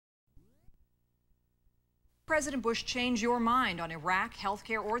President Bush change your mind on Iraq,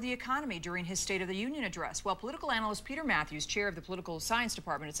 healthcare, or the economy during his State of the Union address? Well, political analyst Peter Mathews, chair of the Political Science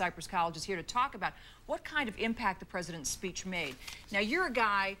Department at Cypress College, is here to talk about what kind of impact the president's speech made. Now, you're a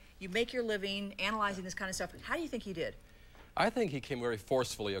guy, you make your living analyzing this kind of stuff. How do you think he did? I think he came very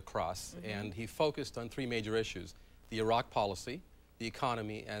forcefully across, and he focused on three major issues: the Iraq policy, the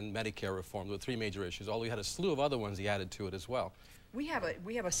economy, and Medicare reform. The three major issues, although he had a slew of other ones he added to it as well. We have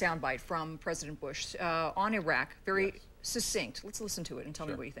a soundbite from President Bush on Iraq, very succinct. Let's listen to it and tell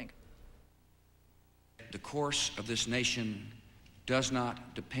me what you think. The course of this nation does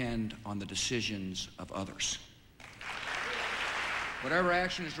not depend on the decisions of others. Whatever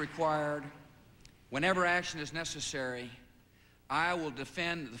action is required, whenever action is necessary, I will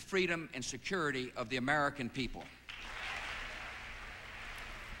defend the freedom and security of the American people.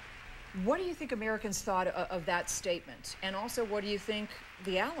 What do you think Americans thought of that statement? And also, what do you think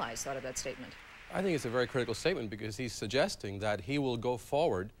the Allies thought of that statement? I think it's a very critical statement because he's suggesting that he will go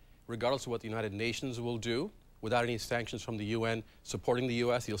forward regardless of what the United Nations will do, without any sanctions from the UN supporting the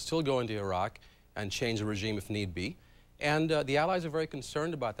U.S. He'll still go into Iraq and change the regime if need be. And the Allies are very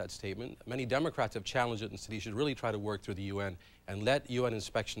concerned about that statement. Many Democrats have challenged it and said he should really try to work through the UN and let UN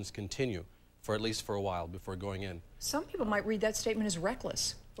inspections continue for at least for a while before going in. Some people might read that statement as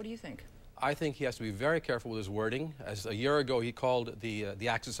reckless. What do you think? I think he has to be very careful with his wording. As a year ago he called the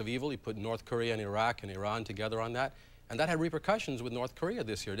axis of evil. He put North Korea and Iraq and Iran together on that. And that had repercussions with North Korea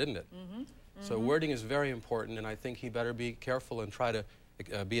this year, didn't it? So wording is very important, and I think he better be careful and try to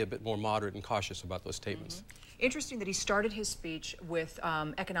be a bit more moderate and cautious about those statements. Interesting that he started his speech with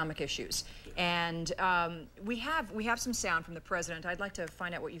economic issues. And we have some sound from the president. I'd like to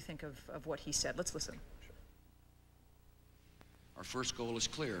find out what you think of what he said. Let's listen. Our first goal is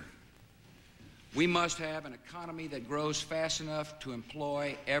clear. We must have an economy that grows fast enough to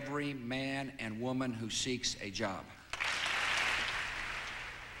employ every man and woman who seeks a job.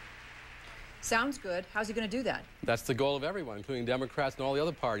 Sounds good. How's he going to do that? That's the goal of everyone, including Democrats and all the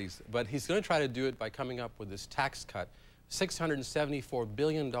other parties. But he's going to try to do it by coming up with this tax cut, $674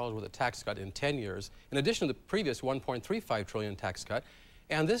 billion worth of tax cut in 10 years, in addition to the previous $1.35 trillion tax cut.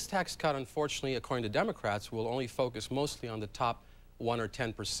 And this tax cut, unfortunately, according to Democrats, will only focus mostly on the top 1 or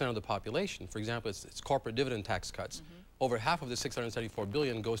 10% of the population. For example, it's corporate dividend tax cuts. Over half of the $674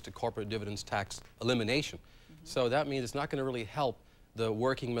 billion goes to corporate dividends tax elimination. So that means it's not going to really help the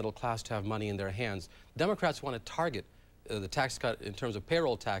working middle class to have money in their hands. Democrats want to target the tax cut in terms of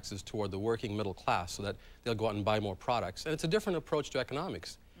payroll taxes toward the working middle class so that they'll go out and buy more products. And it's a different approach to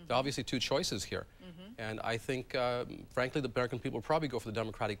economics. There are obviously two choices here. And I think, frankly, the American people will probably go for the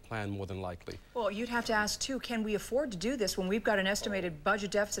Democratic plan more than likely. Well, you'd have to ask, too, can we afford to do this when we've got an estimated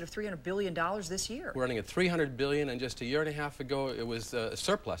budget deficit of $300 billion this year? We're running at $300 billion, and just a year and a half ago, it was a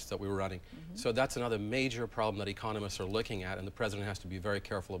surplus that we were running. So that's another major problem that economists are looking at, and the president has to be very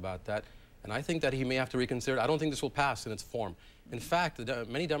careful about that. And I think that he may have to reconsider it. I don't think this will pass in its form. In fact,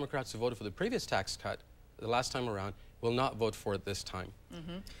 many Democrats who voted for the previous tax cut the last time around will not vote for it this time.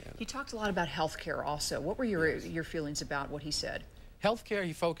 He talked a lot about health care also. What were your feelings about what he said? Health care,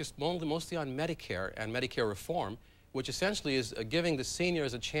 he focused mostly on Medicare and Medicare Reform, which essentially is giving the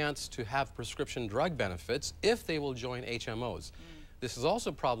seniors a chance to have prescription drug benefits if they will join HMOs. This is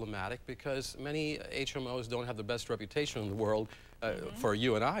also problematic because many HMOs don't have the best reputation in the world for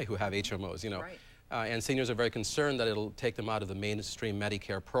you and I who have HMOs, you know. And seniors are very concerned that it'll take them out of the mainstream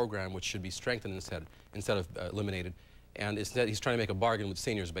Medicare program, which should be strengthened instead of eliminated. And instead, he's trying to make a bargain with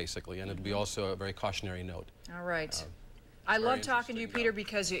seniors, basically, and it'll be also a very cautionary note. All right. I love talking to you, Peter,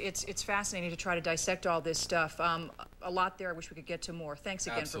 because it's fascinating to try to dissect all this stuff. A lot there. I wish we could get to more. Thanks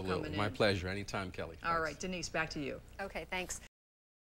again for coming in. My pleasure. Anytime, Kelly. All right. Denise, back to you. Okay, thanks.